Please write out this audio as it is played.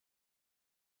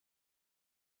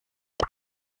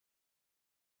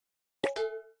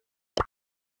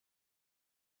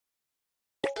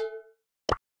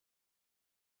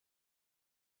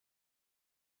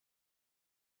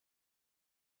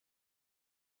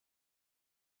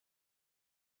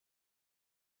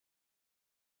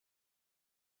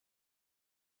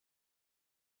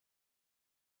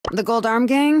The Gold Arm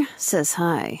Gang says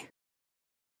hi.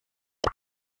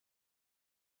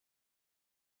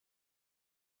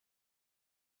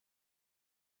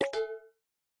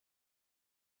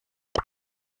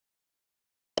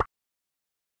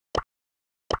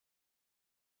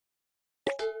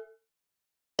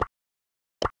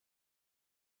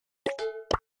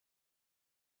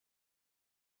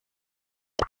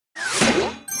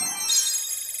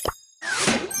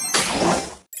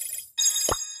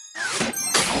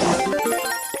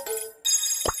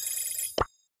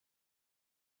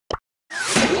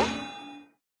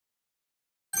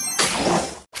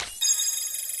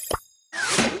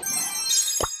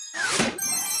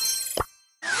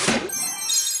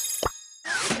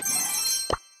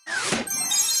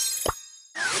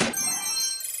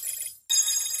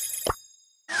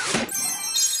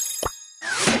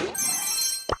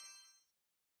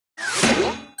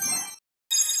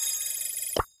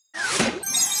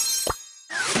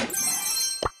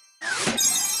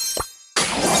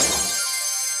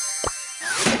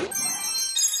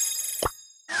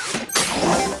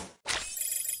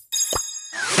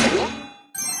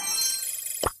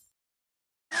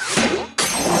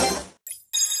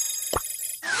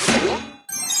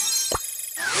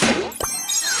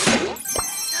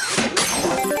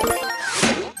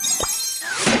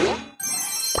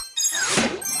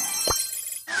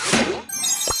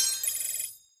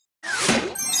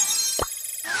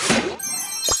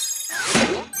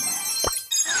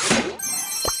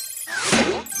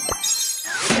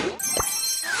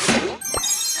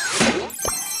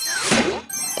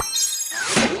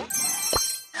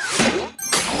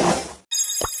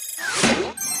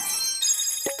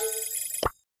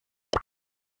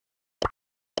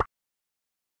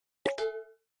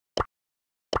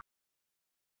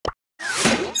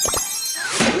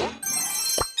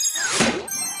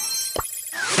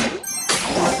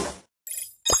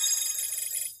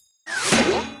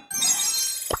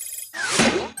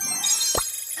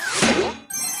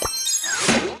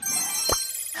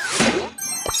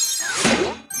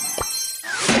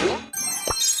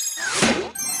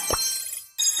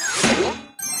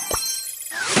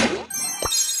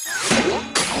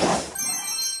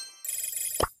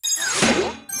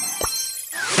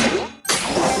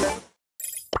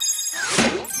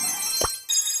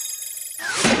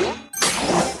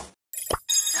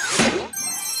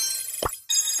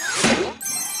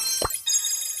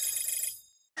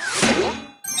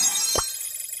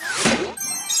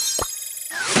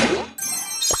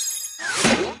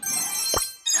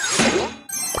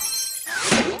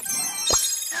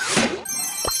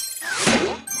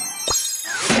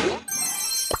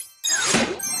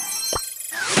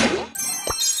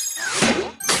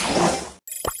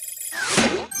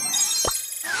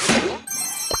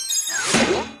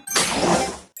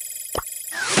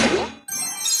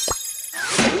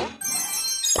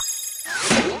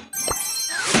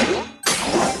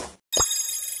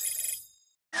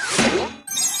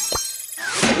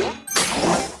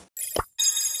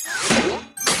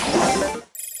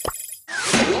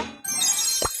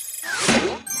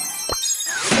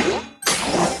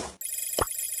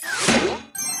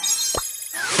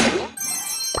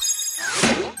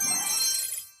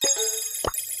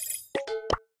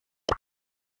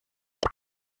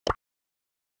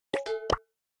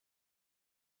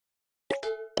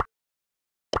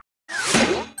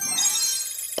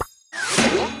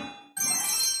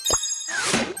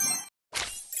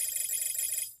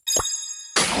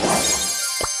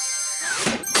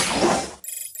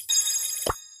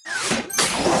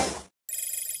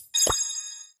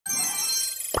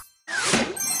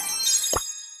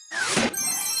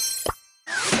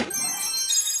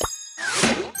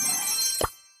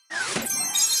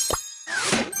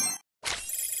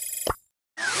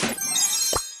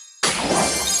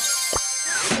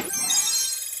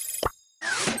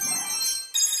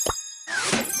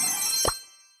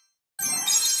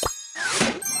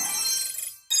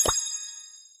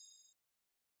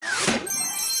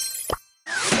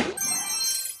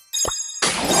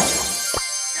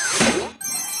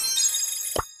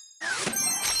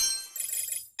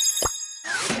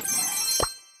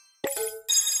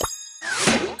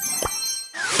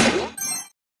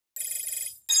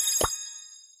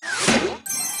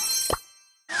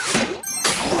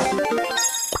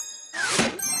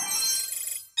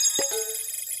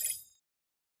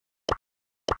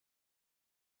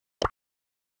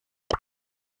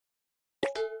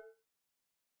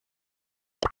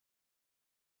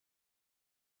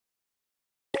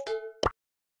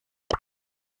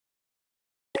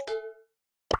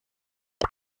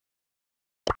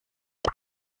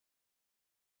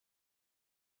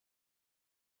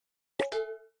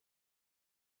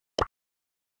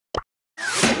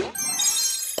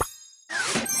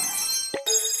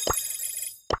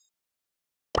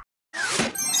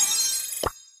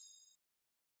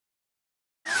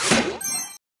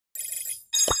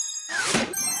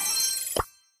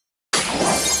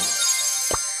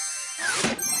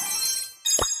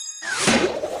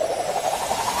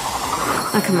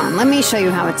 Oh, come on, let me show you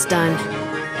how it's done.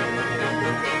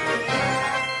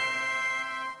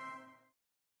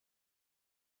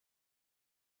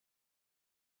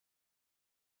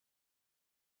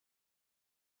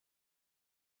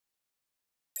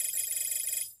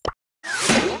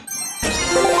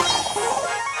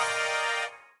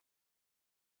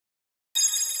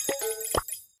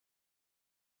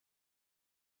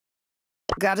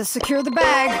 Gotta secure the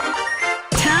bag.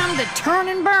 Time to turn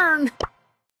and burn.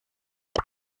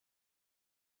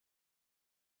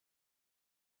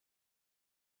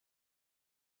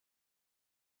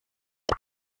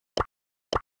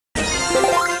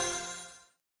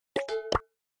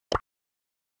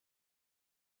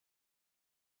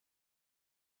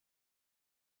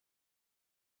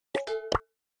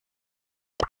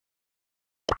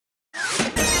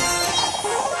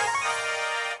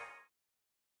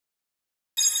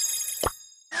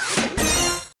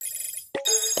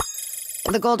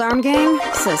 The Gold Arm Gang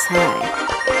says hi.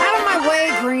 Out of my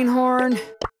way, greenhorn.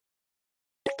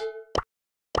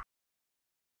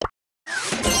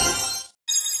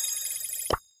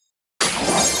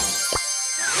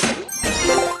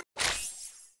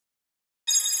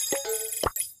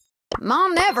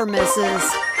 Mom never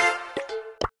misses.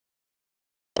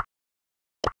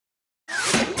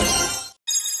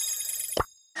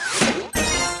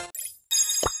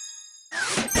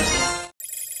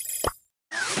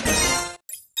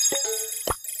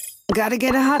 Gotta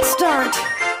get a hot start.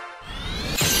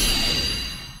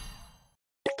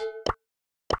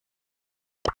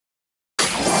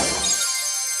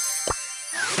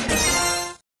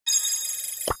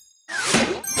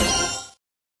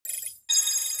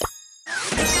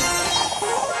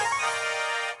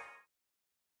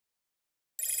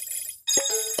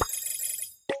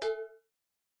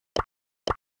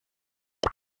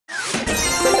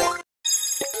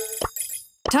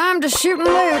 Time to shoot and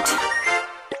loot.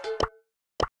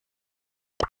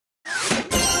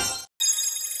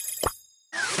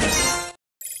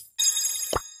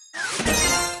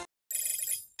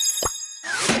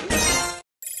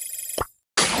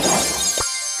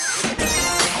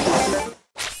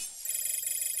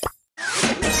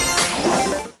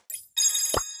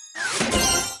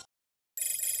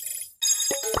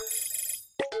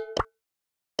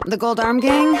 The Gold Arm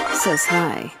Gang says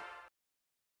hi.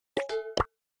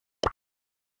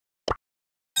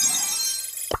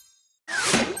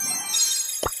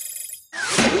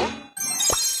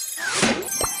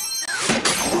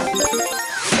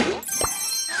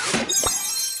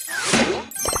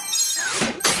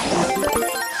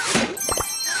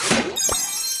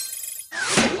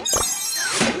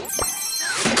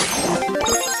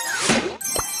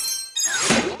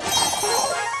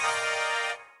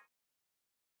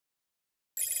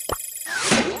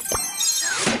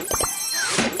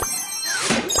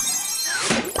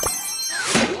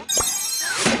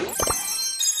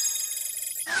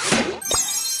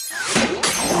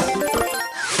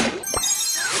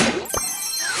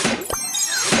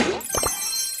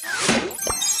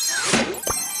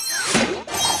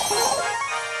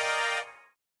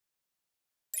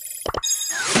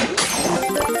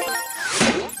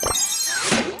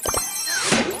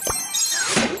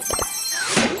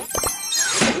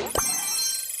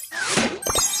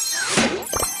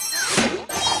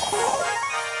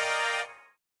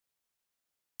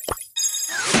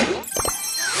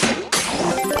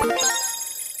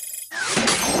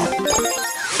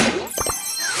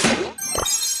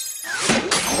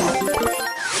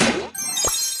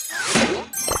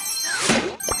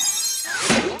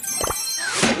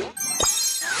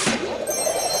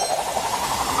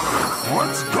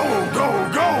 Let's go, go,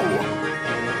 go!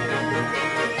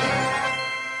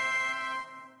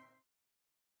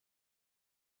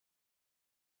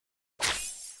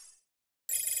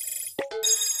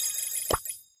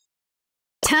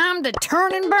 Time to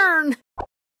turn and burn.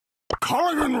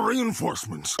 Calling in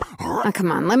reinforcements. Oh,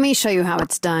 come on, let me show you how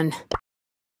it's done.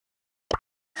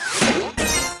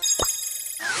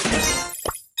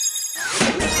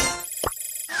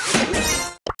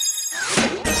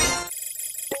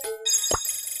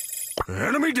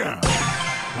 Enemy down.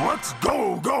 Let's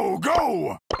go, go,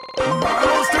 go!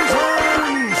 Battle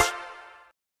stations!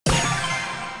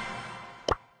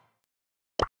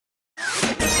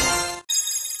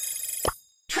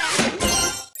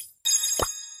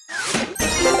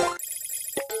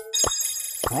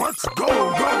 Let's go,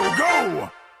 go, go!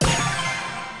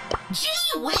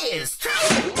 Gee whiz!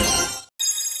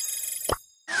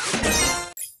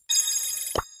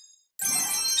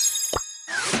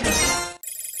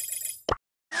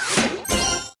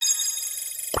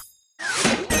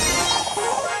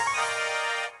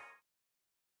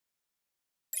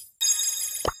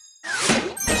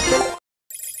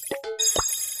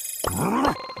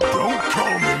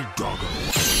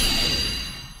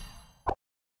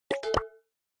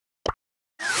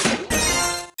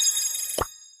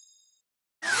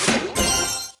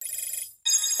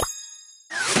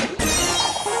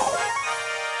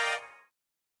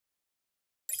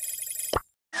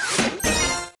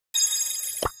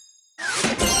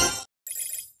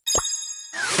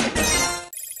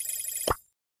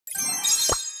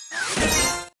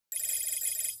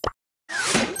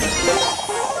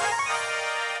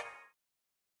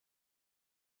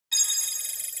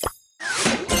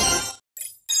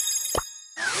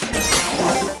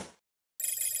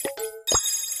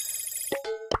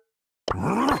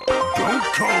 Don't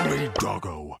call me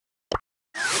doggo.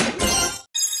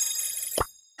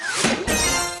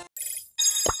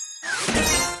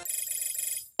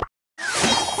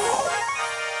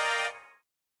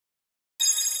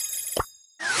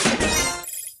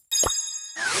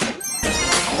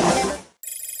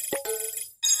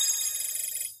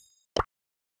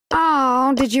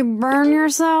 Oh, did you burn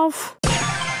yourself?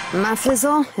 My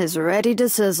fizzle is ready to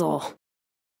sizzle.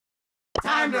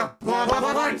 Time to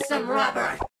burn some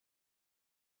rubber.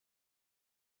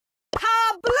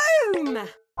 Kabloom!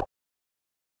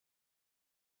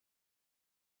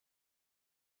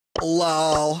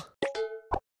 Lol.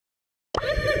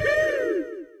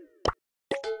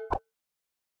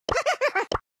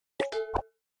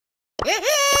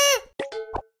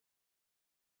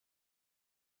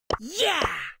 Yeah!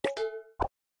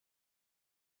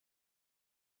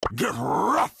 Get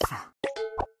rough.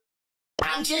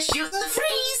 I'm just shooting the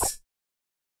freeze.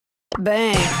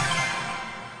 Bang.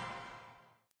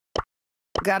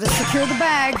 Gotta secure the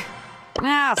bag.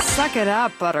 Ah, suck it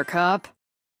up, Buttercup.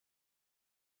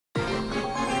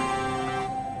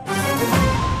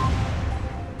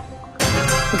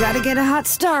 Gotta get a hot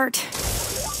start.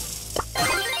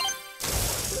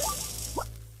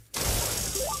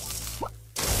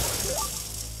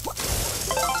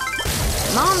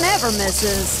 Mom never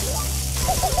misses.